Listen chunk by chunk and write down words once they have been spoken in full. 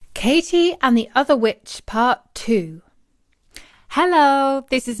Katie and the Other Witch, Part 2. Hello,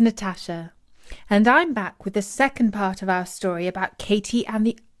 this is Natasha, and I'm back with the second part of our story about Katie and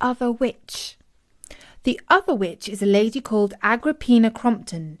the Other Witch. The Other Witch is a lady called Agrippina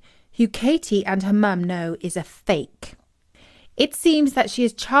Crompton, who Katie and her mum know is a fake. It seems that she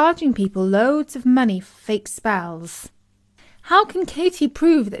is charging people loads of money for fake spells. How can Katie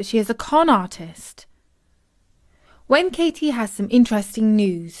prove that she is a con artist? When Katie has some interesting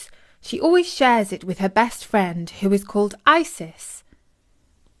news, she always shares it with her best friend, who is called Isis.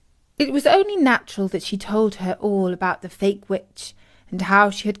 It was only natural that she told her all about the fake witch and how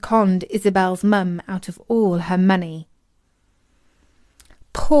she had conned Isabel's mum out of all her money.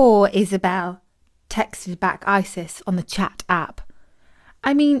 "Poor Isabel," texted back Isis on the chat app.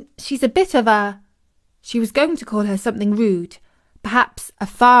 "I mean, she's a bit of a..." She was going to call her something rude, perhaps a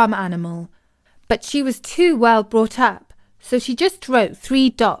farm animal, but she was too well brought up, so she just wrote 3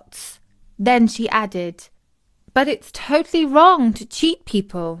 dots. Then she added, "But it's totally wrong to cheat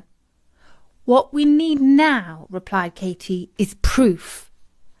people." "What we need now," replied Katie, "is proof."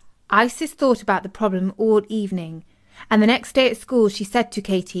 Isis thought about the problem all evening, and the next day at school she said to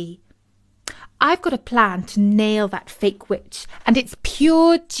Katie, "I've got a plan to nail that fake witch, and it's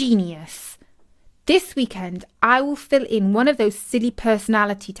pure genius. This weekend I will fill in one of those silly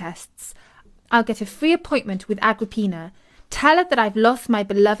personality tests. I'll get a free appointment with Agrippina, tell her that I've lost my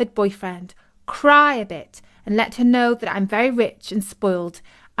beloved boyfriend, cry a bit, and let her know that I'm very rich and spoiled,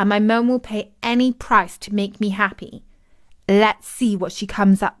 and my mum will pay any price to make me happy. Let's see what she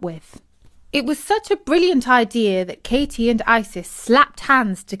comes up with." It was such a brilliant idea that Katie and Isis slapped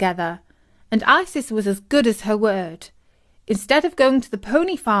hands together, and Isis was as good as her word. Instead of going to the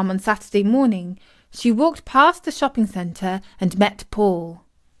pony farm on Saturday morning, she walked past the shopping centre and met Paul.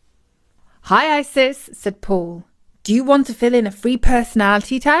 "Hi, Isis," said Paul. "Do you want to fill in a free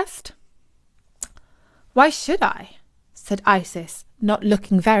personality test?" "Why should I?" said Isis, not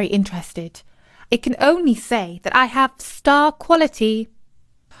looking very interested. "It can only say that I have star quality."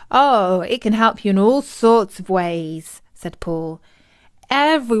 "Oh, it can help you in all sorts of ways," said Paul.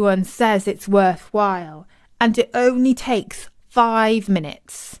 "Everyone says it's worthwhile, and it only takes 5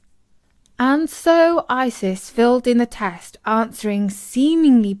 minutes. And so Isis filled in the test, answering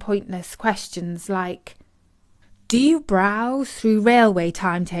seemingly pointless questions like, "Do you browse through railway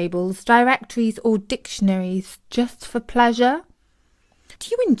timetables, directories or dictionaries just for pleasure? Do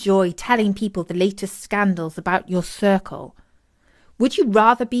you enjoy telling people the latest scandals about your circle? Would you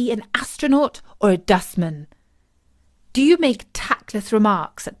rather be an astronaut or a dustman? Do you make tactless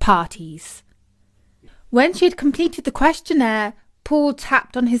remarks at parties?" When she had completed the questionnaire, Paul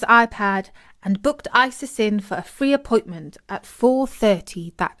tapped on his iPad and booked Isis in for a free appointment at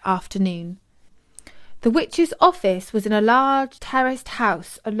 4:30 that afternoon. The witch's office was in a large terraced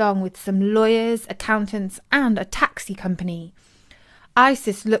house along with some lawyers, accountants and a taxi company.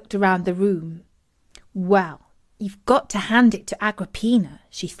 Isis looked around the room. "Well, you've got to hand it to Agrippina,"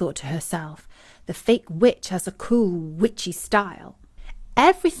 she thought to herself. "The fake witch has a cool, witchy style."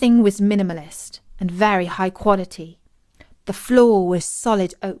 Everything was minimalist and very high quality. The floor was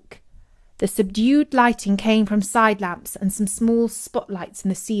solid oak. The subdued lighting came from side lamps and some small spotlights in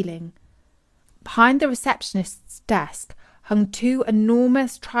the ceiling. Behind the receptionist's desk hung 2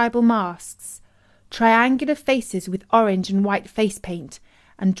 enormous tribal masks, triangular faces with orange and white face paint,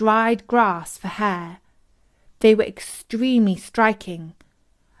 and dried grass for hair. They were extremely striking.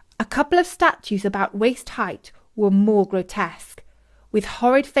 A couple of statues about waist height were more grotesque, with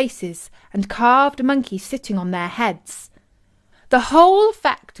horrid faces and carved monkeys sitting on their heads. The whole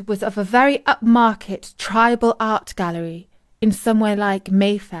effect was of a very upmarket tribal art gallery in somewhere like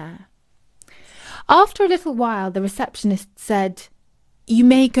Mayfair. After a little while the receptionist said, "You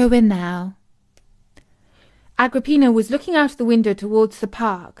may go in now." Agrippina was looking out of the window towards the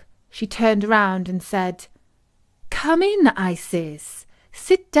park. She turned around and said, "Come in, Isis.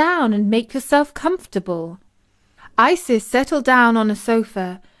 Sit down and make yourself comfortable." Isis settled down on a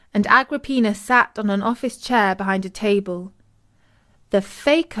sofa, and Agrippina sat on an office chair behind a table. The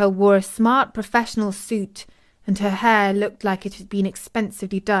faker wore a smart professional suit, and her hair looked like it had been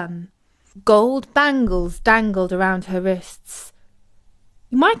expensively done. Gold bangles dangled around her wrists.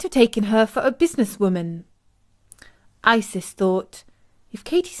 You might have taken her for a businesswoman. Isis thought, if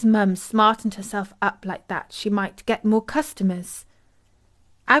Katie's mum smartened herself up like that, she might get more customers.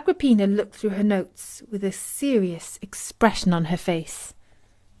 Agrippina looked through her notes with a serious expression on her face.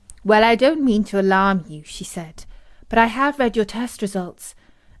 "Well, I don't mean to alarm you," she said, "but I have read your test results,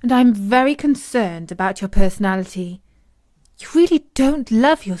 and I'm very concerned about your personality. You really don't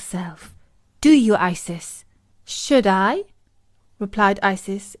love yourself, do you, Isis?" "Should I?" replied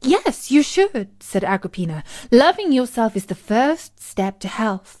Isis. Yes, you should, said Agrippina. Loving yourself is the first step to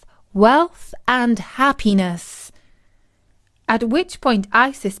health, wealth, and happiness. At which point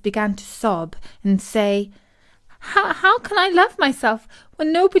Isis began to sob and say, How can I love myself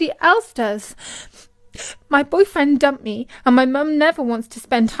when nobody else does? My boyfriend dumped me, and my mum never wants to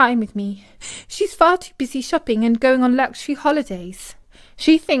spend time with me. She's far too busy shopping and going on luxury holidays.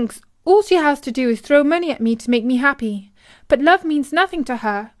 She thinks all she has to do is throw money at me to make me happy. But love means nothing to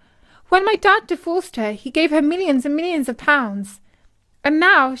her. When my dad divorced her, he gave her millions and millions of pounds. And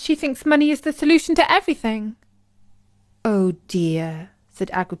now she thinks money is the solution to everything. Oh dear,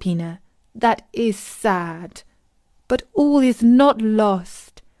 said Agrippina, that is sad. But all is not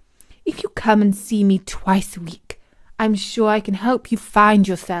lost. If you come and see me twice a week, I'm sure I can help you find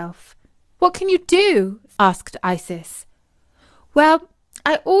yourself. What can you do? Asked Isis. Well,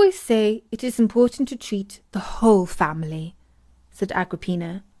 I always say it is important to treat the whole family, said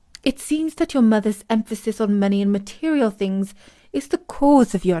Agrippina. It seems that your mother's emphasis on money and material things is the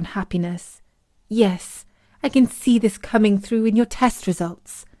cause of your unhappiness. Yes, I can see this coming through in your test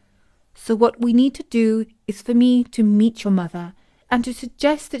results. So what we need to do is for me to meet your mother and to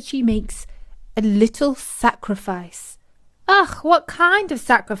suggest that she makes a little sacrifice. Ugh, what kind of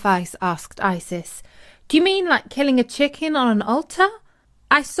sacrifice? Asked Isis. Do you mean like killing a chicken on an altar?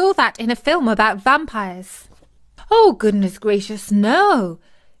 I saw that in a film about vampires. Oh, goodness gracious, no,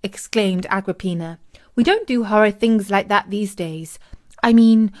 exclaimed Agrippina. We don't do horrid things like that these days. I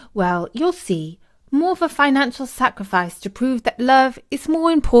mean, well, you'll see. More of a financial sacrifice to prove that love is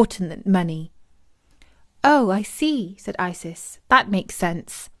more important than money. Oh, I see, said Isis. That makes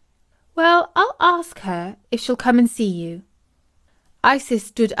sense. Well, I'll ask her if she'll come and see you. Isis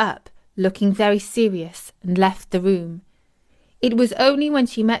stood up, looking very serious, and left the room. It was only when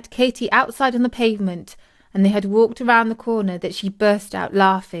she met Katy outside on the pavement and they had walked around the corner that she burst out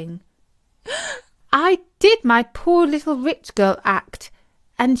laughing. I did my poor little rich girl act,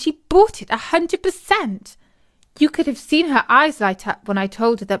 and she bought it 100%. You could have seen her eyes light up when I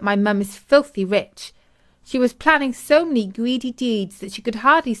told her that my mum is filthy rich. She was planning so many greedy deeds that she could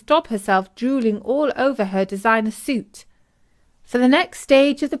hardly stop herself drooling all over her designer suit. For the next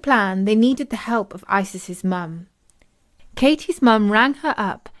stage of the plan, they needed the help of Isis's mum. Katy's mum rang her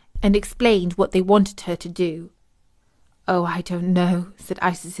up and explained what they wanted her to do. Oh, I don't know, said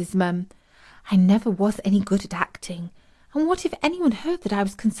Isis's mum. I never was any good at acting. And what if anyone heard that I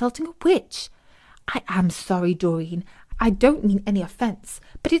was consulting a witch? I am sorry, Doreen. I don't mean any offence,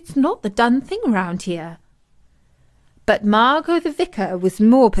 but it's not the done thing around here. But Margot the vicar was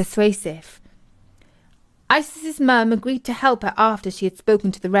more persuasive. Isis's mum agreed to help her after she had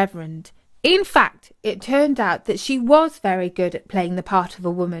spoken to the Reverend. In fact, it turned out that she was very good at playing the part of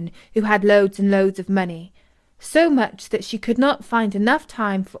a woman who had loads and loads of money, so much that she could not find enough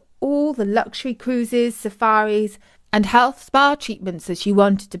time for all the luxury cruises, safaris, and health spa treatments that she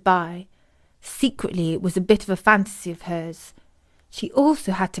wanted to buy. Secretly, it was a bit of a fantasy of hers. She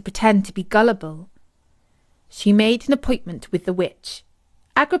also had to pretend to be gullible. She made an appointment with the witch.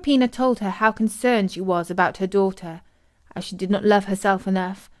 Agrippina told her how concerned she was about her daughter, as she did not love herself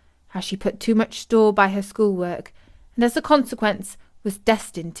enough, how she put too much store by her schoolwork, and as a consequence was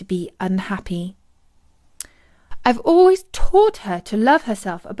destined to be unhappy. I've always taught her to love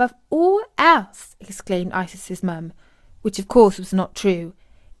herself above all else, exclaimed Isis's mum, which of course was not true.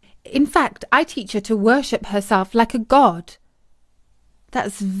 In fact, I teach her to worship herself like a god.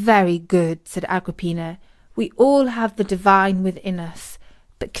 That's very good, said Agrippina. We all have the divine within us,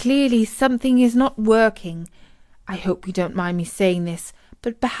 but clearly something is not working. I hope you don't mind me saying this,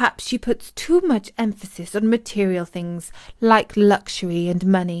 but perhaps she puts too much emphasis on material things like luxury and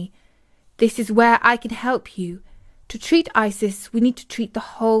money. This is where I can help you. To treat Isis, we need to treat the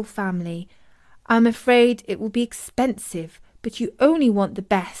whole family. I'm afraid it will be expensive, but you only want the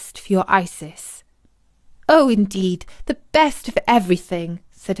best for your Isis. Oh, indeed, the best of everything,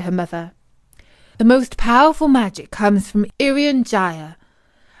 said her mother. The most powerful magic comes from Irian Jaya.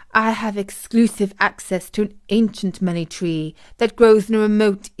 I have exclusive access to an ancient money tree that grows in a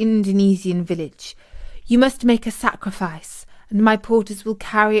remote Indonesian village. You must make a sacrifice, and my porters will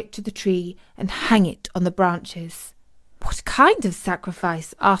carry it to the tree and hang it on the branches. What kind of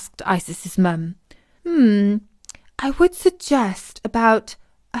sacrifice? Asked Isis's mum. I would suggest about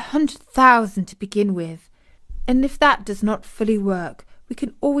 100,000 to begin with, and if that does not fully work, we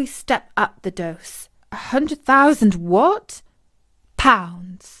can always step up the dose. 100,000 what?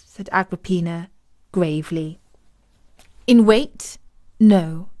 Pounds, said Agrippina gravely. In weight?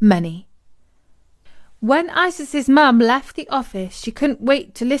 No, money. When Isis's mum left the office, she couldn't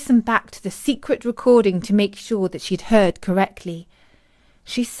wait to listen back to the secret recording to make sure that she'd heard correctly.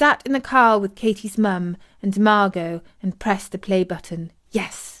 She sat in the car with Katie's mum and Margot and pressed the play button.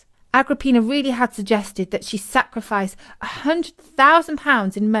 Yes, Agrippina really had suggested that she sacrifice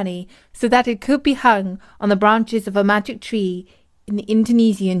 £100,000 in money so that it could be hung on the branches of a magic tree in the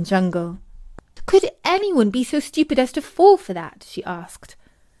Indonesian jungle. Could anyone be so stupid as to fall for that? She asked.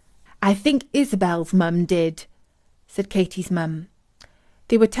 I think Isabel's mum did, said Katie's mum.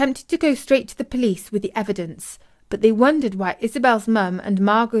 They were tempted to go straight to the police with the evidence, but they wondered why Isabel's mum and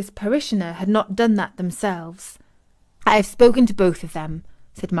Margot's parishioner had not done that themselves. I have spoken to both of them,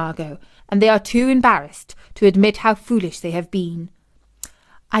 said Margot, and they are too embarrassed to admit how foolish they have been.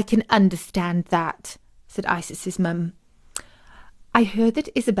 I can understand that, said Isis's mum. I heard that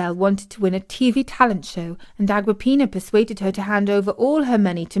Isabel wanted to win a TV talent show, and Agrippina persuaded her to hand over all her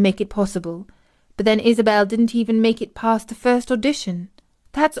money to make it possible. But then Isabel didn't even make it past the first audition.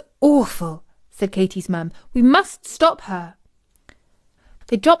 That's awful, said Katie's mum. We must stop her.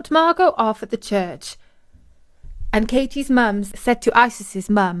 They dropped Margot off at the church, and Katie's mum said to Isis's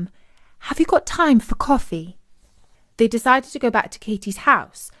mum, Have you got time for coffee? They decided to go back to Katie's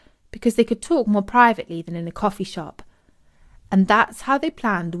house, because they could talk more privately than in a coffee shop. And that's how they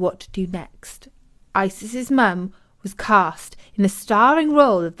planned what to do next. Isis's mum was cast in the starring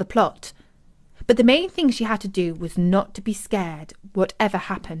role of the plot. But the main thing she had to do was not to be scared, whatever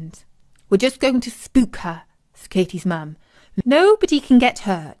happened. We're just going to spook her, said Katie's mum. Nobody can get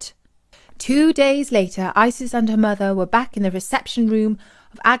hurt. 2 days later, Isis and her mother were back in the reception room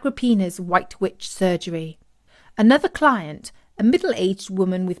of Agrippina's White Witch surgery. Another client, a middle-aged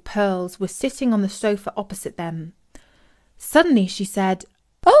woman with pearls, was sitting on the sofa opposite them. Suddenly she said,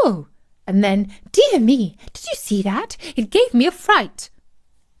 Oh, and then, Dear me, did you see that? It gave me a fright.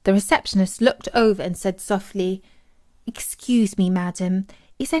 The receptionist looked over and said softly, Excuse me, madam,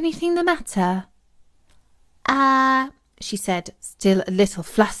 is anything the matter? She said, still a little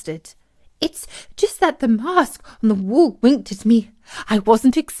flustered. It's just that the mask on the wall winked at me. I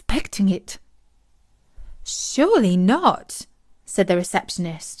wasn't expecting it. Surely not, said the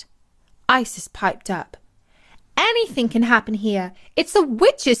receptionist. Isis piped up. Anything can happen here. It's a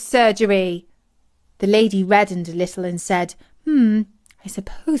witch's surgery. The lady reddened a little and said, I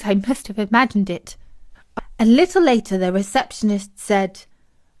suppose I must have imagined it. A little later the receptionist said,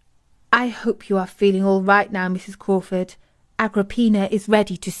 I hope you are feeling all right now, Mrs. Crawford. Agrippina is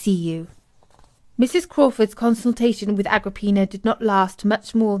ready to see you. Mrs. Crawford's consultation with Agrippina did not last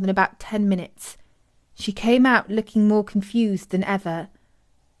much more than about 10 minutes. She came out looking more confused than ever.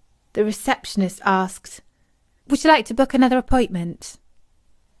 The receptionist asked, Would you like to book another appointment?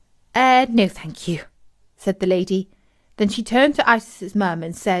 No, thank you, said the lady. Then she turned to Isis's mum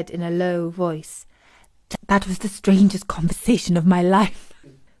and said in a low voice, That was the strangest conversation of my life.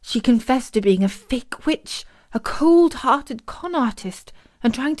 She confessed to being a fake witch, a cold-hearted con artist,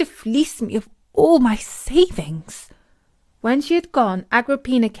 and trying to fleece me of all my savings. When she had gone,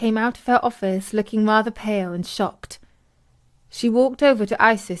 Agrippina came out of her office looking rather pale and shocked. She walked over to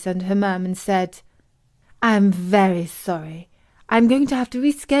Isis and her mum and said, I am very sorry. I am going to have to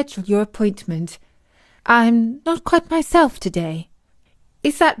reschedule your appointment. I'm not quite myself today.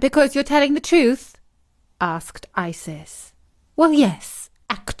 Is that because you're telling the truth? Asked Isis. Well, yes,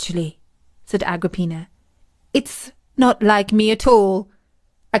 actually, said Agrippina. It's not like me at all.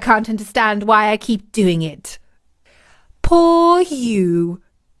 I can't understand why I keep doing it. Poor you,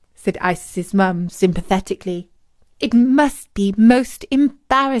 said Isis's mum sympathetically. It must be most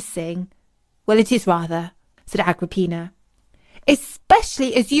embarrassing. Well, it is rather, said Agrippina.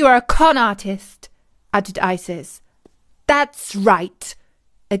 Especially as you are a con artist, added Isis. That's right,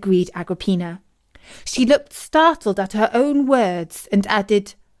 agreed Agrippina. She looked startled at her own words and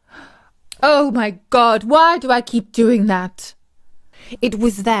added, Oh my God, why do I keep doing that? It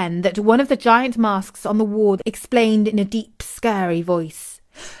was then that one of the giant masks on the wall explained in a deep, scary voice,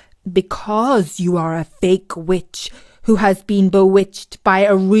 Because you are a fake witch who has been bewitched by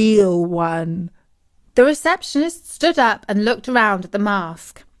a real one. The receptionist stood up and looked around at the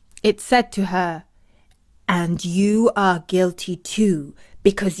mask. It said to her, And you are guilty too,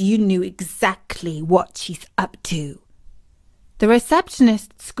 because you knew exactly what she's up to. The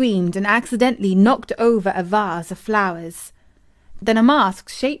receptionist screamed and accidentally knocked over a vase of flowers. Then a mask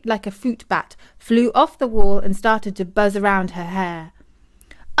shaped like a fruit bat flew off the wall and started to buzz around her hair.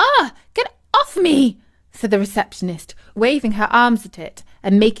 Ah, get off me, said the receptionist, waving her arms at it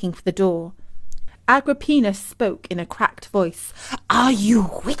and making for the door. Agrippina spoke in a cracked voice. Are you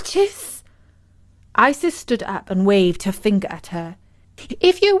witches? Isis stood up and waved her finger at her.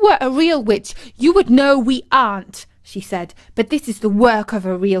 If you were a real witch, you would know we aren't, she said, but this is the work of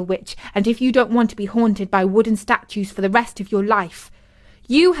a real witch, and if you don't want to be haunted by wooden statues for the rest of your life,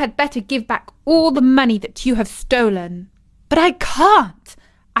 you had better give back all the money that you have stolen. But I can't.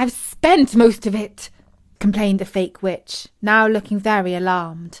 I've spent most of it, complained the fake witch, now looking very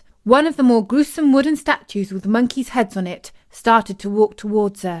alarmed. One of the more gruesome wooden statues with monkeys' heads on it started to walk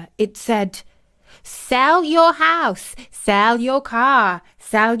towards her. It said, "Sell your house, sell your car,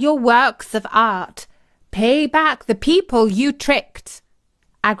 sell your works of art. Pay back the people you tricked."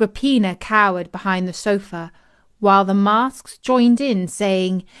 Agrippina cowered behind the sofa, while the masks joined in,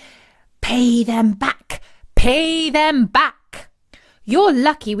 saying, "Pay them back! Pay them back!" "You're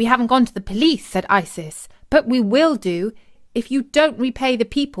lucky we haven't gone to the police," said Isis, "but we will do if you don't repay the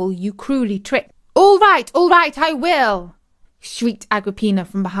people you cruelly tricked." All right, I will," shrieked Agrippina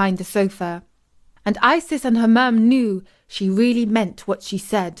from behind the sofa. And Isis and her mum knew she really meant what she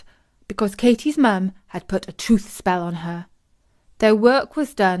said, because Katie's mum had put a truth spell on her. Their work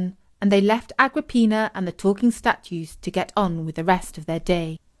was done, and they left Agrippina and the talking statues to get on with the rest of their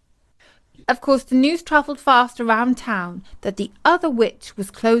day. Of course, the news travelled fast around town that the other witch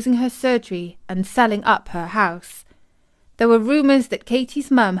was closing her surgery and selling up her house. There were rumours that Katie's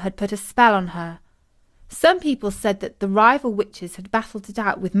mum had put a spell on her. Some people said that the rival witches had battled it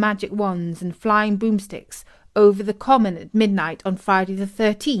out with magic wands and flying broomsticks over the common at midnight on Friday the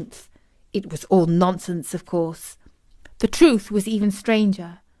 13th. It was all nonsense, of course. The truth was even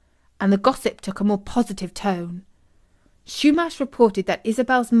stranger, and the gossip took a more positive tone. Shumash reported that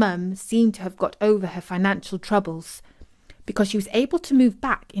Isabel's mum seemed to have got over her financial troubles because she was able to move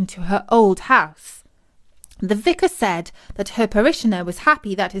back into her old house. The vicar said that her parishioner was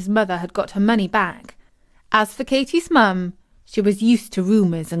happy that his mother had got her money back. As for Katie's mum, she was used to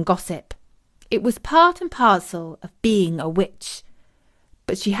rumours and gossip. It was part and parcel of being a witch.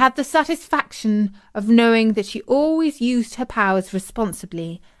 But she had the satisfaction of knowing that she always used her powers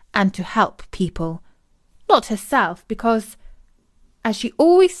responsibly and to help people. Not herself, because, as she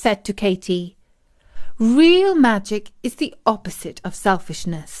always said to Katie, real magic is the opposite of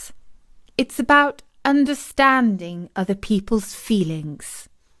selfishness. It's about understanding other people's feelings.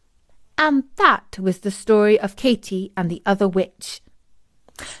 And that was the story of Katie and the other witch.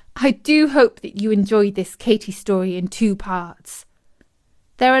 I do hope that you enjoyed this Katie story in 2 parts.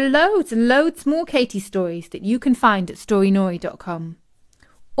 There are loads and loads more Katie stories that you can find at storynory.com.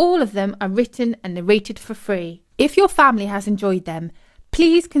 All of them are written and narrated for free. If your family has enjoyed them,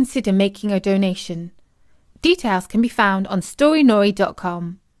 please consider making a donation. Details can be found on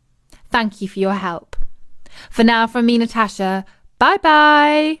storynory.com. Thank you for your help. For now, from me, Natasha,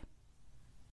 bye-bye.